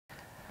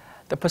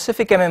The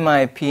Pacific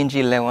MMI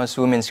PNG Lewas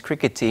women's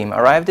cricket team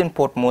arrived in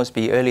Port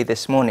Moresby early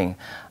this morning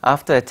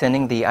after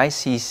attending the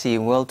ICC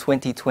World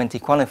 2020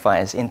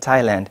 qualifiers in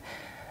Thailand.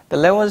 The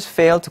Lewas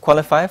failed to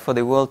qualify for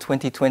the World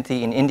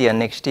 2020 in India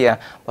next year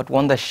but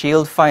won the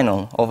Shield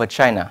final over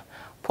China.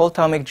 Paul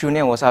Taumick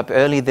Jr. was up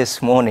early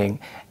this morning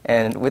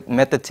and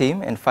met the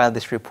team and filed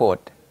this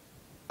report.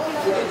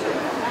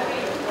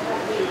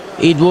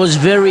 It was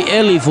very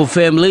early for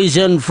families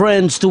and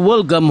friends to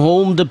welcome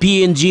home the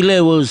PNG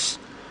Lewas.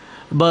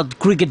 But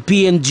Cricket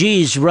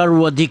PNG's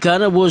Rarwa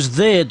Dikana was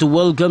there to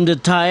welcome the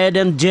tired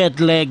and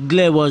jet-lagged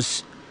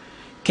Lewas.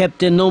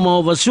 Captain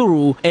Noma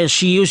Vasuru, as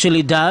she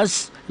usually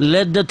does,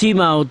 led the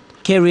team out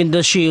carrying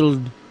the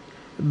shield,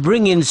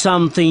 bringing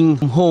something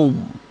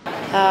home.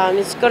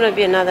 It's going to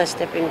be another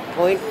stepping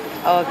point.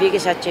 Our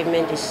biggest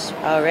achievement is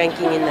our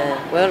ranking in the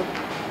world.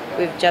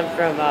 We've jumped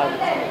from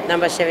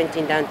number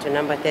 17 down to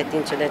number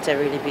 13, so that's a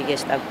really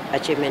biggest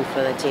achievement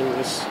for the team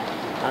this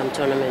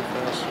tournament for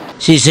us.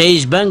 She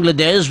says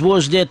Bangladesh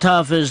was their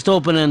toughest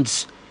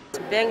opponents.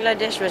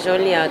 Bangladesh was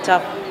only our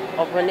tough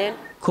opponent.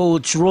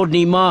 Coach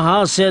Rodney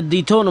Maha said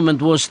the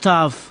tournament was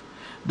tough.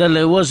 The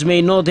Lewas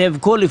may not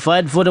have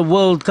qualified for the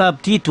World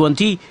Cup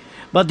T20,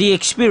 but the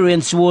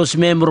experience was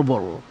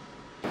memorable.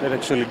 That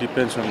actually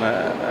depends on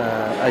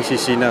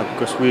ICC now,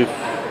 because we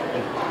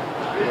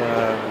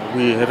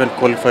haven't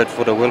qualified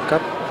for the World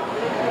Cup.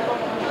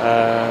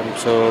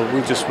 So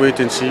we'll just wait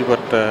and see what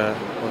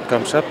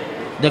comes up.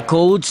 The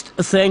coach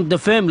thanked the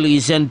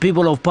families and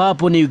people of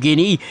Papua New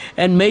Guinea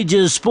and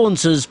major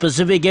sponsors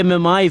Pacific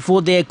MMI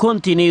for their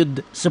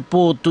continued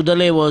support to the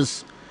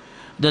Lewas.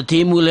 The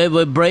team will have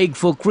a break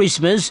for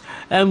Christmas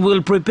and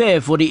will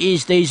prepare for the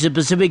East Asia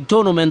Pacific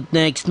tournament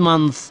next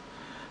month.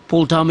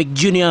 Paul Taumick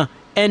Jr.,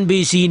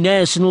 NBC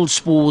National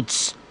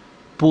Sports,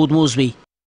 Port Moresby.